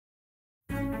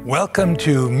Welcome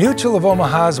to Mutual of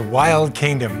Omaha's Wild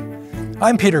Kingdom.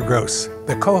 I'm Peter Gross,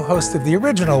 the co-host of the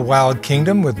original Wild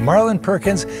Kingdom with Marlin,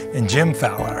 Perkins, and Jim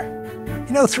Fowler.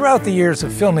 You know, throughout the years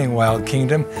of filming Wild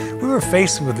Kingdom, we were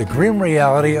faced with the grim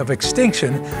reality of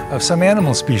extinction of some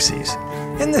animal species.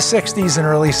 In the 60s and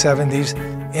early 70s,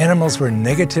 animals were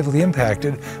negatively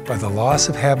impacted by the loss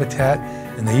of habitat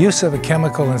and the use of a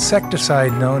chemical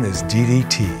insecticide known as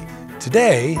DDT.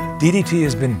 Today, DDT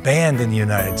has been banned in the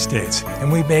United States,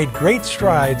 and we've made great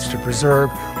strides to preserve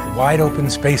wide open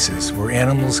spaces where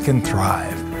animals can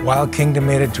thrive. Wild Kingdom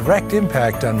made a direct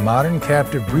impact on modern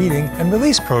captive breeding and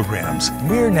release programs.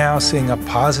 We are now seeing a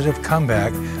positive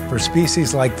comeback for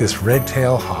species like this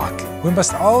red-tailed hawk. We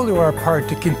must all do our part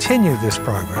to continue this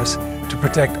progress to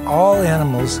protect all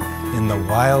animals in the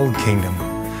Wild Kingdom.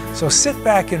 So sit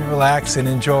back and relax and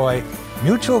enjoy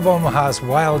Mutual of Omaha's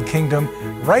Wild Kingdom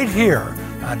right here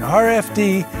on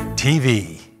RFD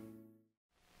TV.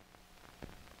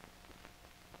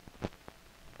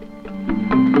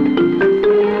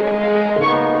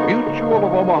 Mutual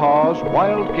of Omaha's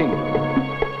Wild Kingdom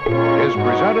is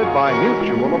presented by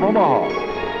Mutual of Omaha.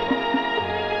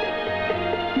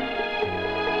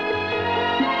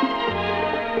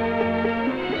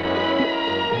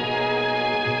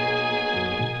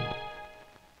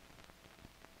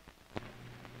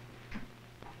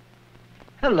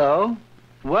 Hello,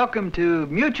 welcome to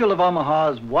Mutual of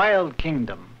Omaha's Wild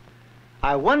Kingdom.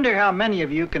 I wonder how many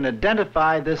of you can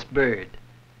identify this bird.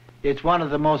 It's one of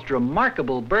the most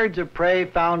remarkable birds of prey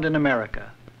found in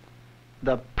America,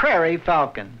 the prairie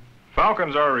falcon.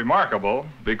 Falcons are remarkable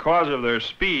because of their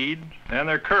speed and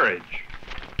their courage.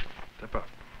 Step up.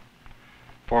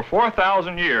 For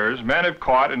 4,000 years, men have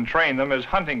caught and trained them as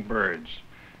hunting birds.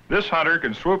 This hunter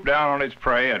can swoop down on its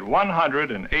prey at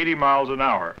 180 miles an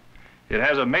hour. It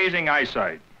has amazing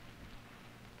eyesight.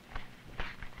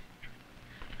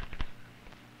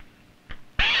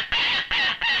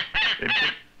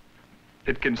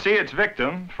 It can see its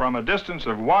victim from a distance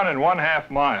of 1 1/2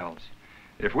 miles.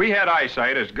 If we had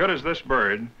eyesight as good as this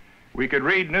bird, we could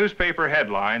read newspaper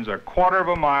headlines a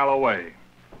 1/4 mile away.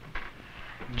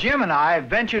 Jim and I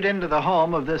ventured into the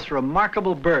home of this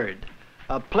remarkable bird,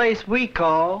 a place we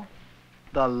call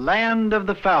the land of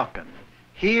the falcon,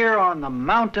 here on the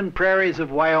mountain prairies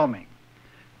of Wyoming,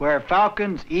 where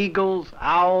falcons, eagles,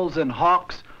 owls, and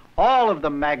hawks, all of the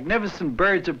magnificent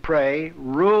birds of prey,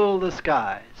 rule the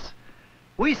skies.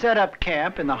 We set up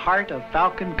camp in the heart of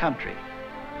falcon country.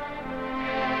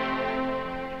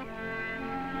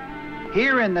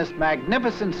 Here in this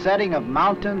magnificent setting of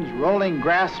mountains, rolling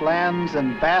grasslands,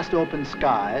 and vast open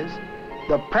skies,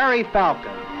 the prairie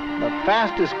falcon, the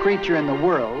fastest creature in the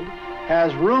world,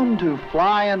 has room to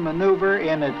fly and maneuver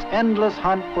in its endless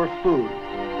hunt for food.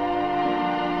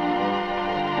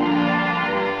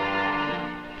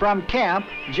 From camp,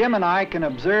 Jim and I can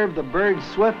observe the bird's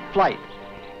swift flight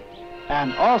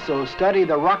and also study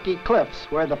the rocky cliffs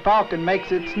where the falcon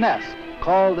makes its nest,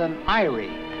 called an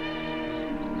eyrie.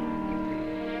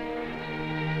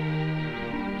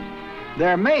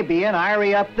 There may be an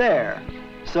eyrie up there,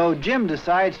 so Jim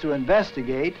decides to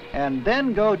investigate and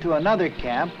then go to another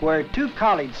camp where 2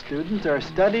 college students are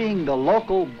studying the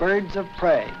local birds of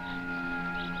prey.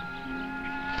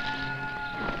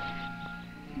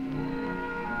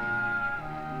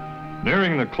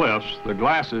 Nearing the cliffs, the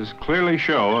glasses clearly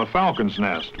show a falcon's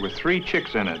nest with 3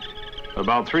 chicks in it,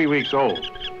 about 3 weeks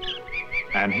old.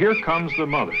 And here comes the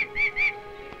mother.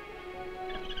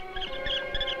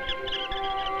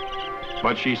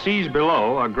 But she sees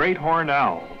below a great horned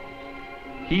owl.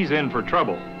 He's in for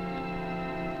trouble.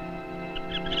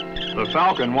 The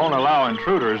falcon won't allow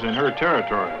intruders in her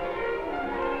territory.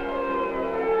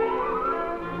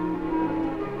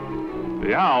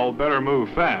 The owl better move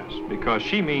fast because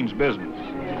she means business.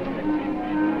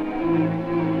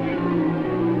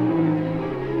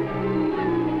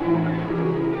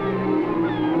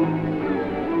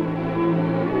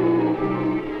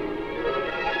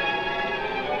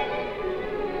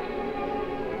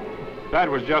 That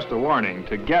was just a warning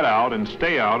to get out and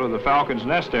stay out of the falcon's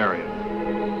nest area.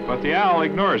 But the owl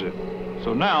ignores it,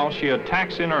 so now she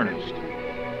attacks in earnest.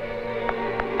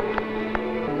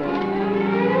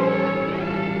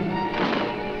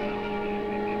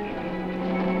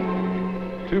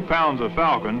 Two pounds of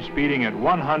falcon speeding at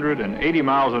 180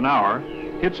 miles an hour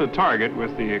hits a target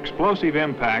with the explosive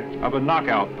impact of a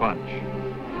knockout punch.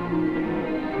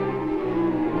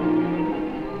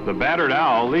 The battered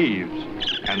owl leaves,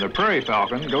 and the prairie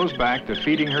falcon goes back to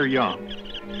feeding her young.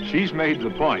 She's made the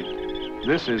point.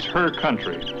 This is her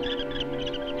country.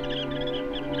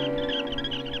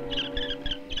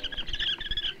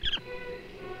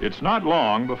 It's not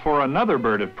long before another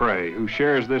bird of prey who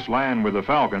shares this land with the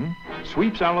falcon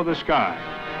sweeps out of the sky,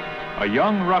 a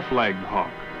young rough-legged hawk.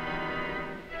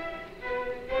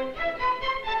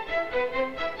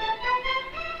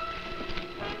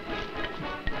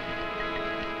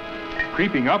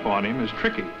 Creeping up on him is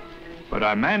tricky, but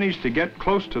I managed to get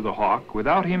close to the hawk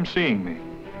without him seeing me.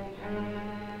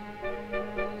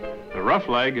 The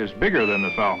roughleg is bigger than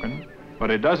the falcon,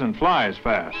 but it doesn't fly as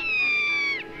fast.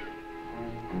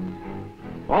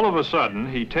 All of a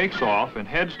sudden, he takes off and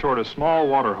heads toward a small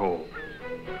water hole.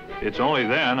 It's only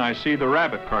then I see the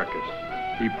rabbit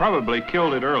carcass. He probably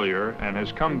killed it earlier and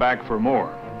has come back for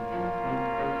more.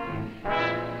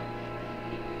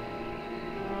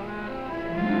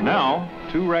 Now,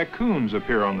 2 raccoons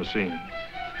appear on the scene,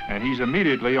 and he's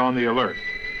immediately on the alert.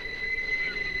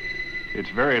 It's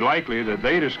very likely that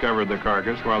they discovered the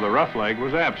carcass while the roughleg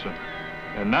was absent,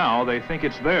 and now they think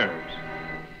it's theirs.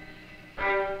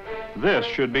 This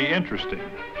should be interesting.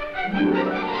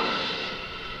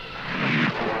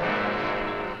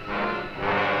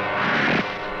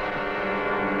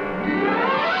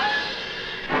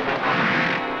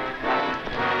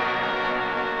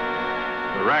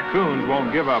 The raccoons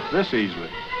won't give up this easily.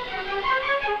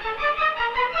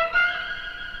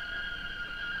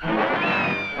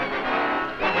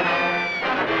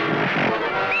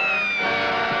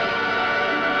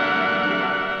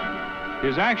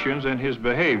 His actions and his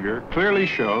behavior clearly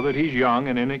show that he's young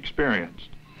and inexperienced.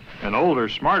 An older,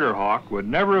 smarter hawk would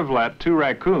never have let 2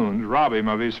 raccoons rob him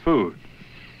of his food.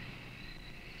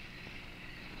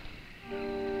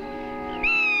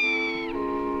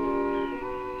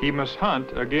 He must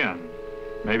hunt again.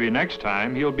 Maybe next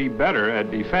time he'll be better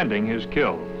at defending his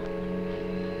kill.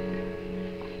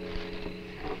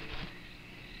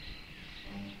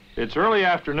 It's early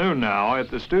afternoon now at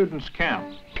the students'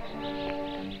 camp.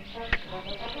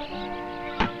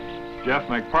 Jeff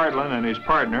McPartlin and his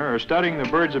partner are studying the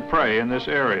birds of prey in this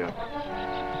area.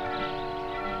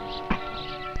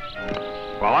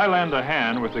 While I lend a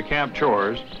hand with the camp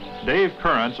chores, Dave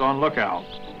Current's on lookout.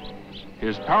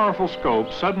 His powerful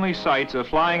scope suddenly sights a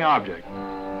flying object,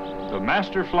 the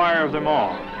master flyer of them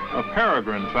all, a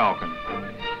peregrine falcon.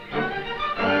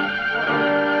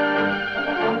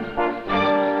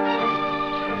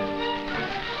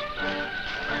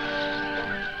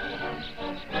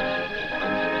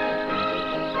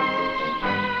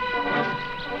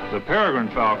 The peregrine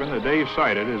falcon that Dave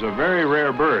sighted is a very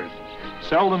rare bird,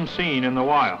 seldom seen in the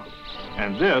wild,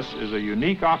 and this is a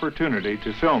unique opportunity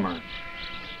to film her.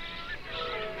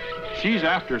 She's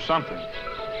after something.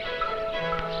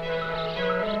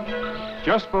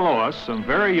 Just below us, some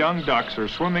very young ducks are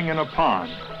swimming in a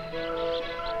pond.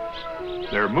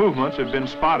 Their movements have been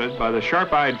spotted by the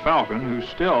sharp-eyed falcon, who's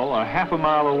still a half a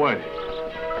mile away.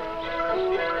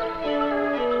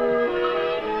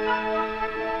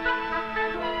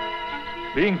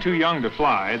 Being too young to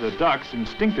fly, the ducks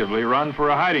instinctively run for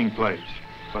a hiding place,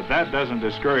 but that doesn't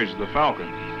discourage the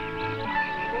falcon.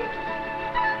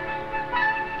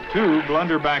 2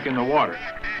 blunder back in the water,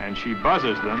 and she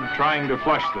buzzes them, trying to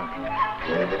flush them.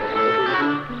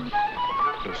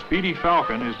 The speedy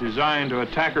falcon is designed to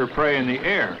attack her prey in the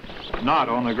air, not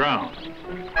on the ground.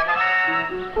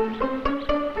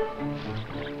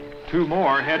 2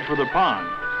 more head for the pond,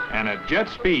 and at jet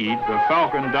speed, the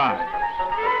falcon dives.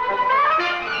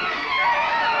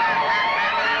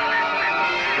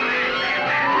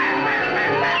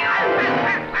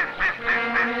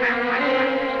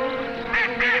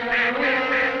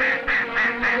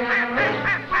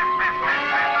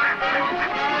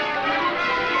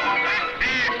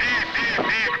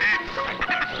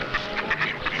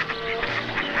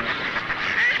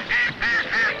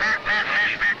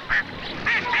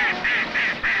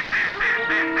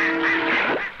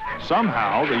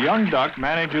 Somehow, the young duck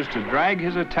manages to drag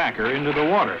his attacker into the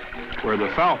water, where the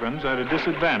falcon's at a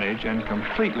disadvantage and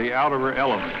completely out of her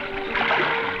element.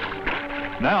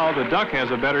 Now the duck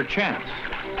has a better chance.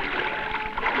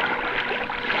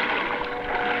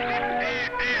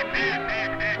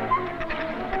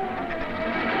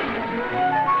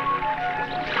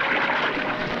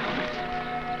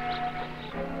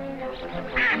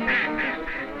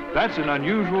 That's an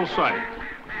unusual sight.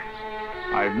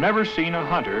 I've never seen a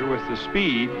hunter with the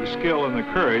speed, the skill, and the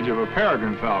courage of a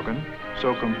peregrine falcon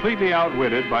so completely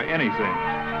outwitted by anything,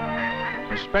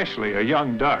 especially a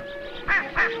young duck.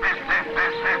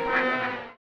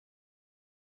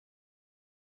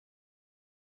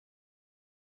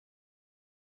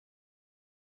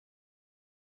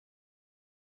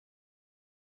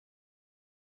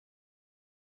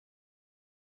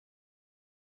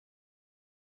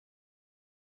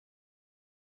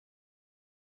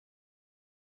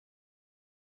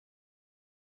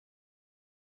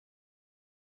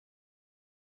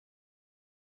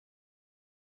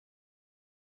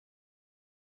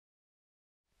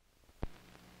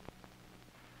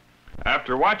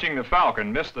 After watching the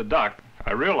falcon miss the duck,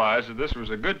 I realized that this was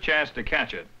a good chance to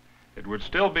catch it. It would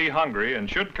still be hungry and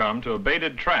should come to a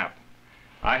baited trap.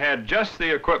 I had just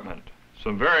the equipment,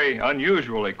 some very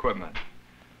unusual equipment.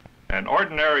 An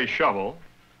ordinary shovel,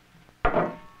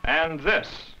 and this.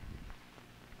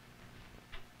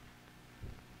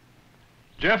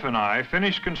 Jeff and I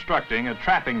finished constructing a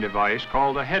trapping device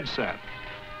called a headset,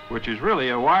 which is really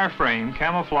a wire frame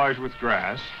camouflaged with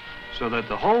grass so that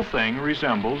the whole thing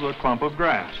resembles a clump of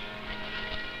grass.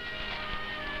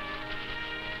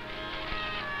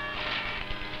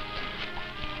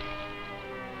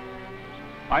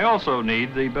 I also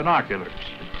need the binoculars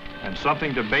and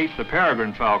something to bait the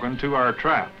peregrine falcon to our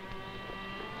trap.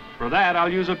 For that,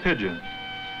 I'll use a pigeon,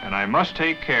 and I must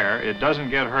take care it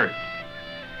doesn't get hurt.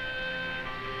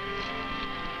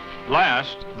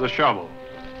 Last, the shovel.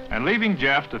 And leaving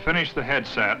Jeff to finish the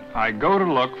headset, I go to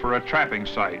look for a trapping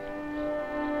site.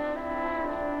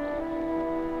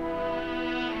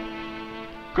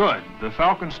 Good, the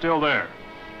falcon's still there,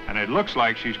 and it looks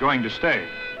like she's going to stay.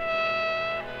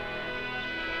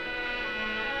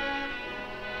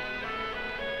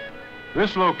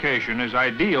 This location is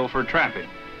ideal for trapping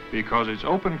because it's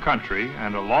open country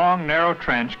and a long, narrow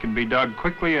trench can be dug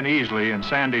quickly and easily in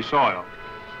sandy soil.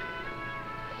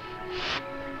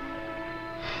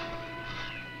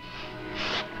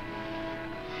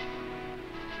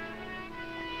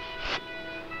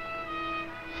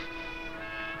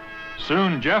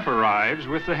 Soon Jeff arrives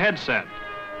with the headset.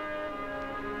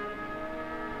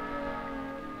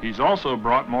 He's also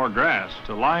brought more grass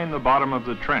to line the bottom of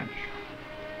the trench.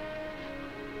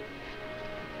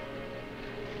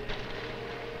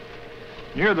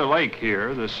 Near the lake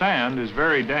here, the sand is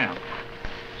very damp.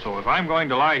 So if I'm going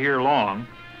to lie here long,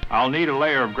 I'll need a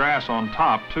layer of grass on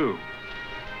top too.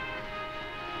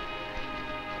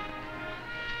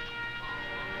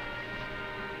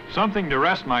 Something to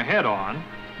rest my head on,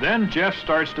 then Jeff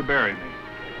starts to bury me.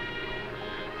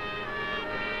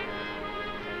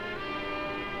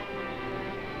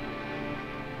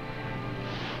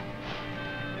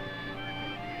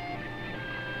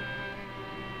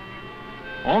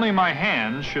 Only my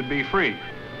hands should be free.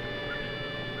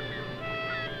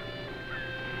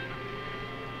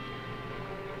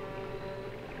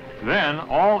 Then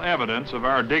all evidence of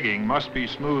our digging must be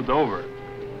smoothed over.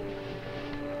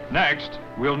 Next,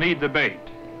 we'll need the bait.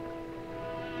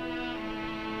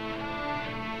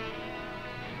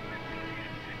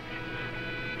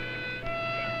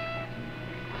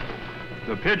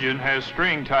 The pigeon has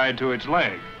string tied to its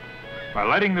leg. By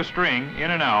letting the string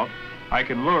in and out, I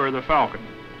can lure the falcon.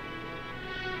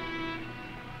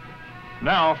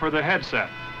 Now for the headset.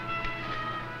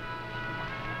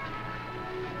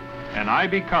 And I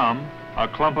become a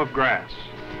clump of grass.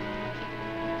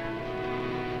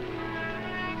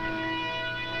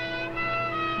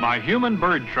 My human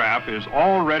bird trap is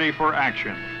all ready for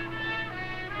action.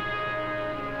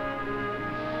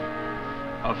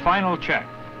 A final check.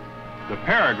 The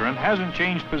peregrine hasn't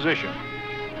changed position.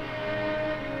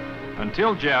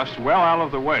 Until Jeff's well out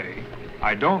of the way,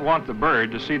 I don't want the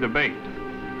bird to see the bait.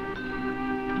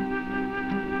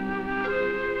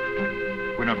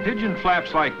 When a pigeon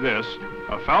flaps like this,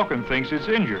 a falcon thinks it's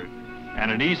injured and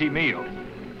an easy meal.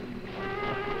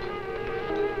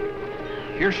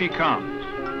 Here she comes.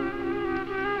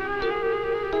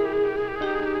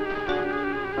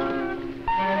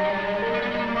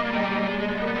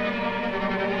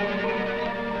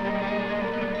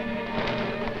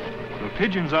 The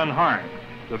pigeon's unharmed.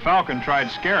 The falcon tried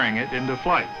scaring it into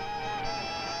flight.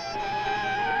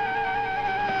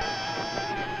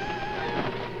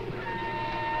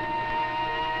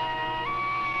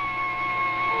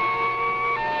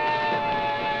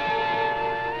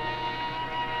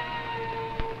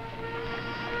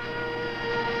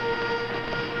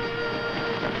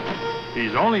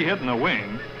 He's only hitting the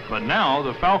wing, but now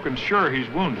the falcon's sure he's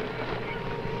wounded.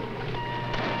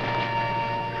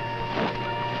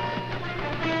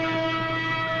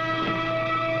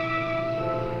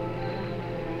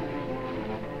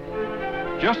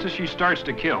 Just as she starts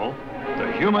to kill,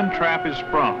 the human trap is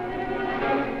sprung.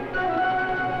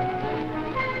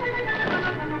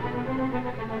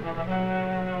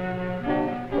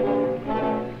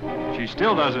 She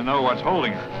still doesn't know what's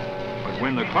holding her. But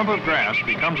when the clump of grass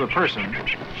becomes a person,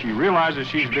 she realizes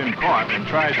she's been caught and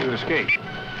tries to escape.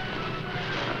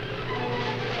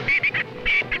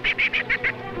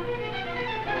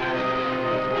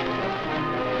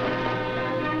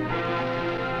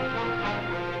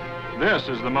 This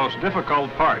is the most difficult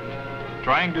part,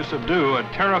 trying to subdue a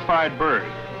terrified bird,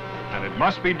 and it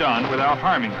must be done without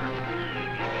harming her.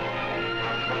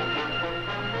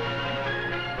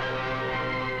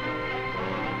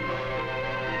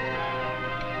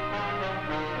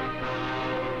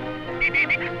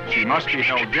 She must be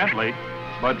held gently,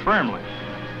 but firmly.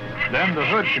 Then the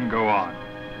hood can go on.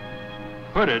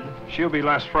 Hooded, she'll be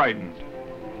less frightened.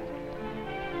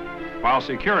 While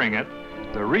securing it,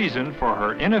 the reason for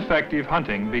her ineffective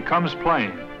hunting becomes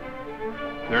plain.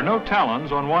 There are no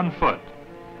talons on one foot.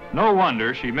 No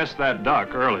wonder she missed that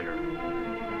duck earlier.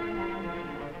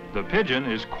 The pigeon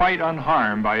is quite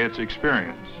unharmed by its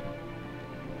experience.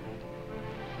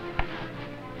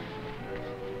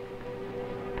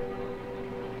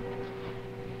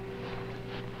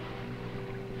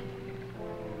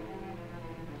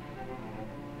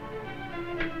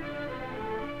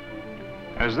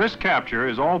 As this capture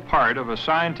is all part of a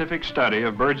scientific study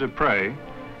of birds of prey,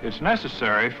 it's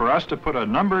necessary for us to put a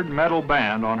numbered metal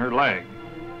band on her leg.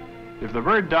 If the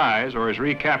bird dies or is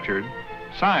recaptured,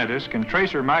 scientists can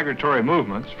trace her migratory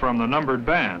movements from the numbered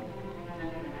band.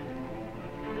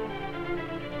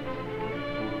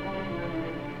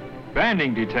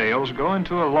 Banding details go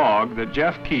into a log that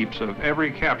Jeff keeps of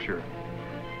every capture.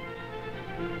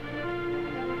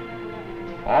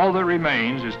 All that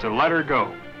remains is to let her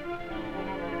go.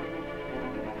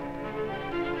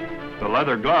 The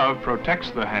leather glove protects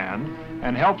the hand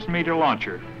and helps me to launch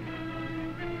her.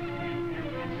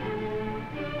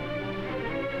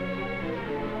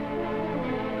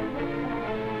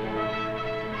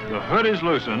 The hood is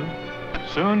loosened.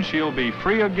 Soon she'll be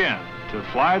free again to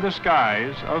fly the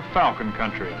skies of Falcon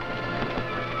country.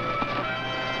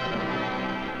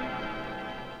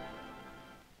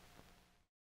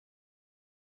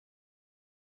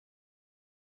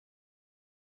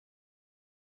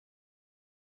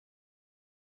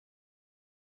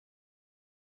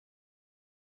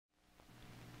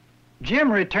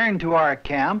 Jim returned to our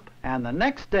camp, and the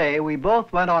next day we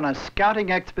both went on a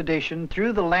scouting expedition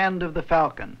through the land of the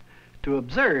falcon to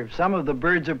observe some of the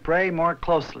birds of prey more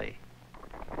closely.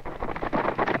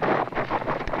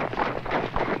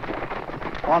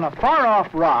 On a far-off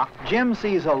rock, Jim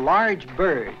sees a large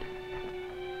bird.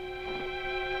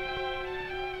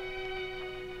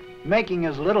 Making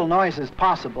as little noise as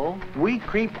possible, we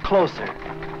creep closer.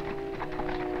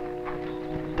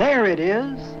 There it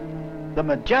is. The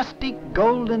majestic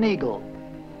golden eagle,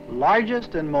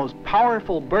 largest and most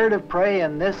powerful bird of prey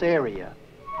in this area.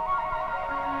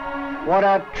 What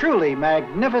a truly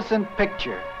magnificent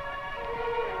picture.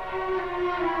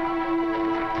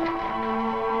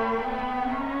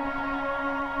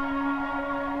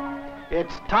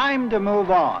 It's time to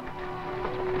move on.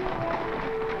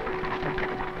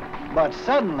 But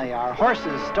suddenly our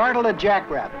horses startle a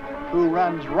jackrabbit who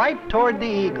runs right toward the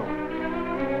eagle.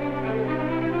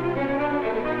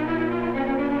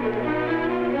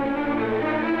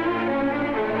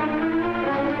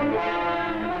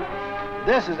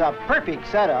 This is a perfect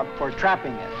setup for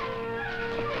trapping it.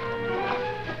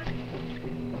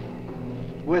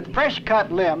 With fresh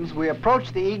cut limbs, we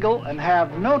approach the eagle and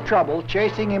have no trouble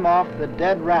chasing him off the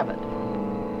dead rabbit.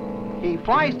 He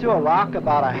flies to a rock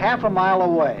about a half a mile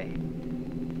away.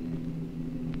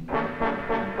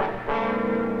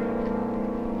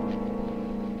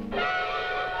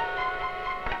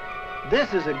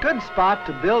 This is a good spot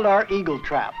to build our eagle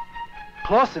trap.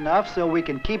 Close enough so we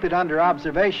can keep it under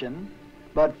observation,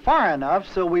 but far enough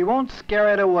so we won't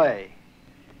scare it away.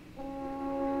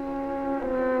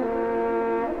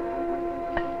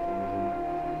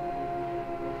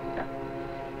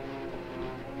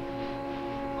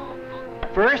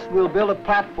 First, we'll build a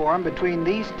platform between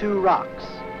these two rocks.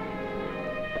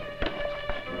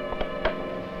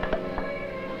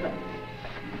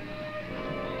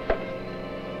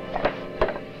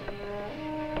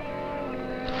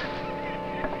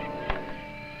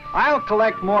 I'll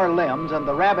collect more limbs and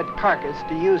the rabbit carcass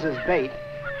to use as bait,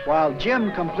 while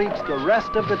Jim completes the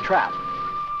rest of the trap.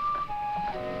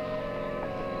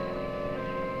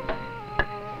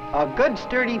 A good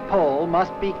sturdy pole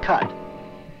must be cut.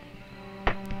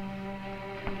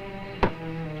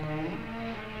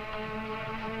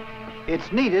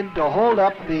 It's needed to hold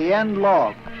up the end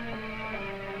log.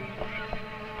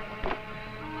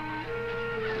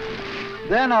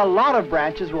 Then a lot of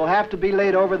branches will have to be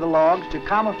laid over the logs to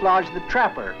camouflage the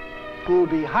trapper, who will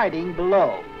be hiding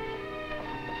below.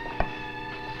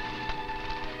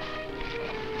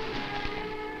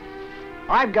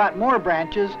 I've got more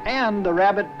branches and the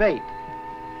rabbit bait.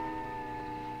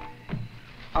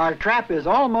 Our trap is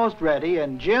almost ready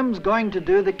and Jim's going to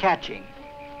do the catching.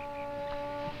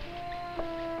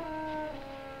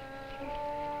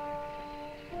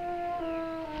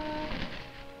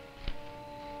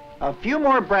 A few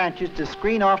more branches to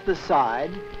screen off the side,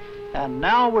 and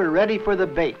now we're ready for the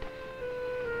bait.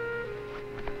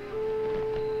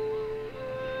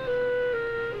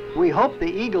 We hope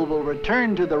the eagle will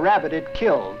return to the rabbit it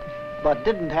killed, but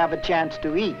didn't have a chance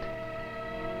to eat.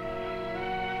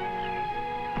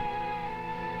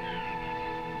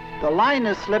 The line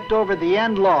is slipped over the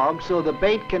end log so the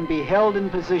bait can be held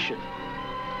in position.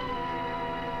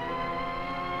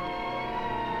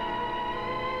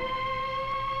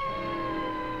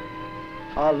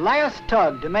 A last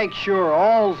tug to make sure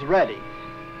all's ready,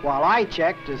 while I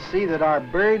check to see that our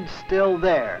bird's still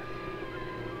there.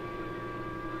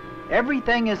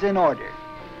 Everything is in order.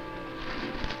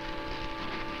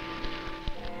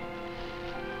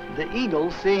 The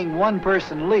eagle, seeing one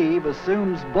person leave,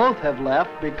 assumes both have left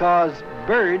because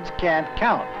birds can't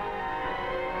count.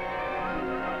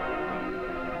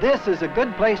 This is a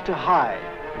good place to hide,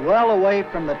 well away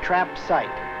from the trap site.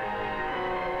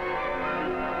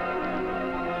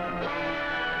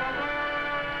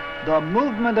 The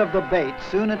movement of the bait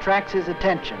soon attracts his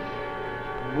attention.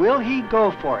 Will he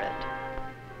go for it?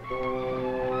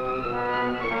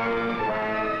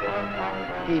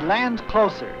 He lands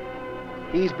closer.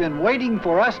 He's been waiting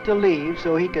for us to leave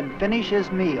so he can finish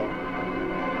his meal.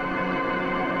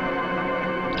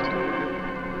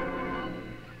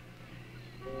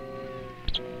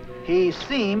 He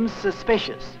seems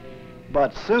suspicious,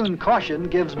 but soon caution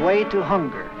gives way to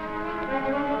hunger.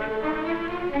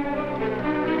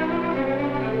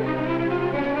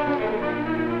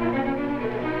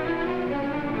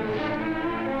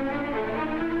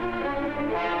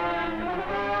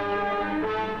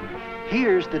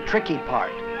 Here's the tricky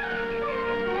part.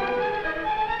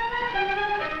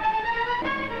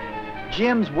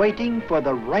 Jim's waiting for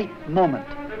the right moment.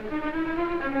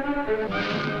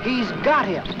 He's got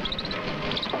him.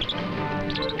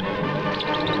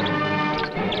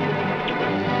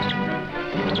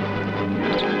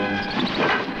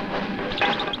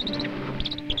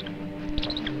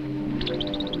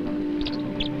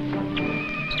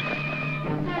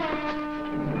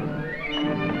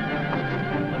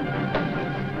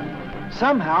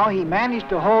 Somehow he managed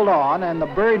to hold on and the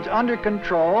bird's under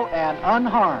control and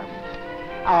unharmed.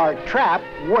 Our trap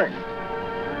worked.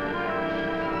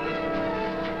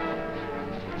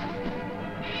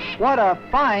 What a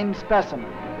fine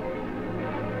specimen.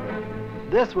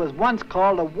 This was once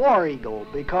called a war eagle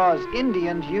because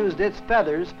Indians used its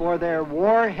feathers for their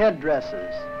war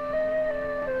headdresses.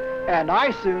 And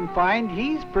I soon find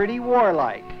he's pretty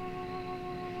warlike.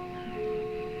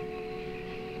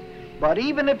 But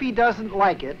even if he doesn't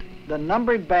like it, the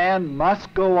numbered band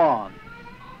must go on.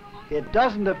 It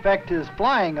doesn't affect his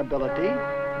flying ability,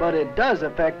 but it does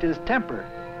affect his temper.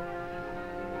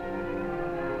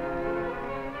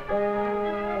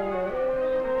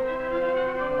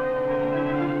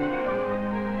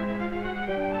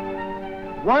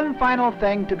 One final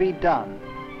thing to be done.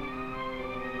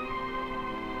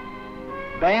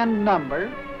 Band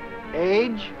number,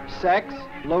 age, sex,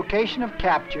 location of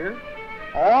capture,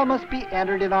 all must be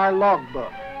entered in our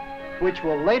logbook, which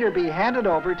will later be handed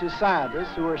over to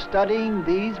scientists who are studying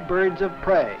these birds of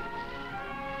prey.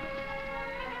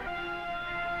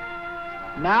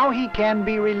 Now he can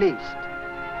be released.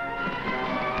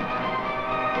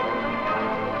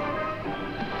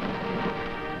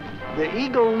 The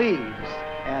eagle leaves,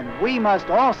 and we must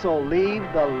also leave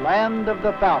the land of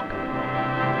the falcon.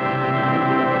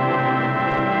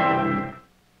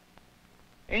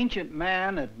 Ancient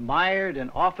man admired and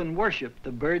often worshipped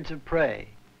the birds of prey.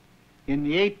 In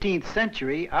the 18th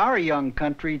century, our young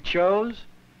country chose,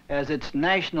 as its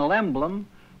national emblem,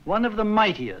 one of the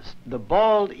mightiest, the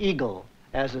bald eagle,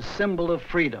 as a symbol of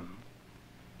freedom.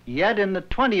 Yet in the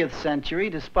 20th century,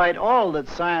 despite all that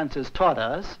science has taught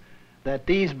us, that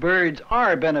these birds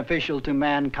are beneficial to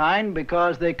mankind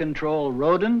because they control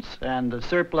rodents and the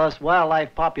surplus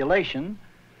wildlife population,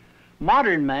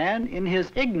 modern man, in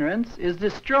his ignorance, is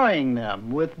destroying them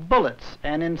with bullets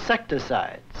and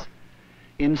insecticides.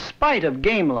 In spite of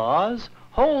game laws,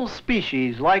 whole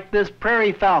species like this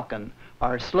prairie falcon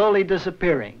are slowly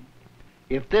disappearing.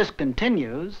 If this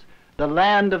continues, the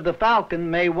land of the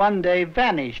falcon may one day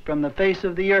vanish from the face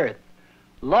of the earth,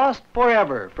 lost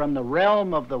forever from the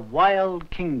realm of the wild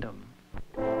kingdom.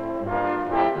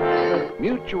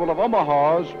 Mutual of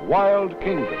Omaha's Wild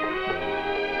Kingdom.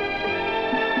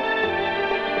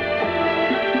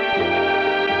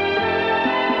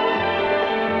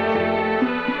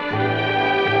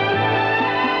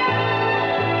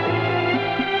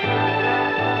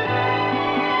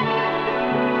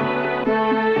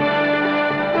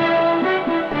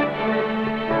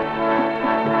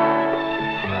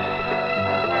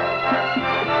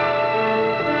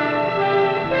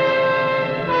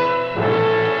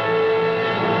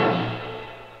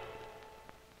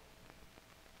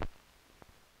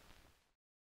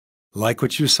 Like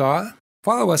what you saw?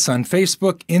 Follow us on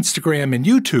Facebook, Instagram, and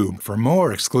YouTube for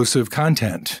more exclusive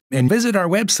content. And visit our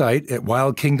website at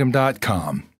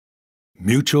wildkingdom.com.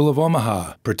 Mutual of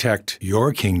Omaha. Protect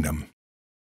your kingdom.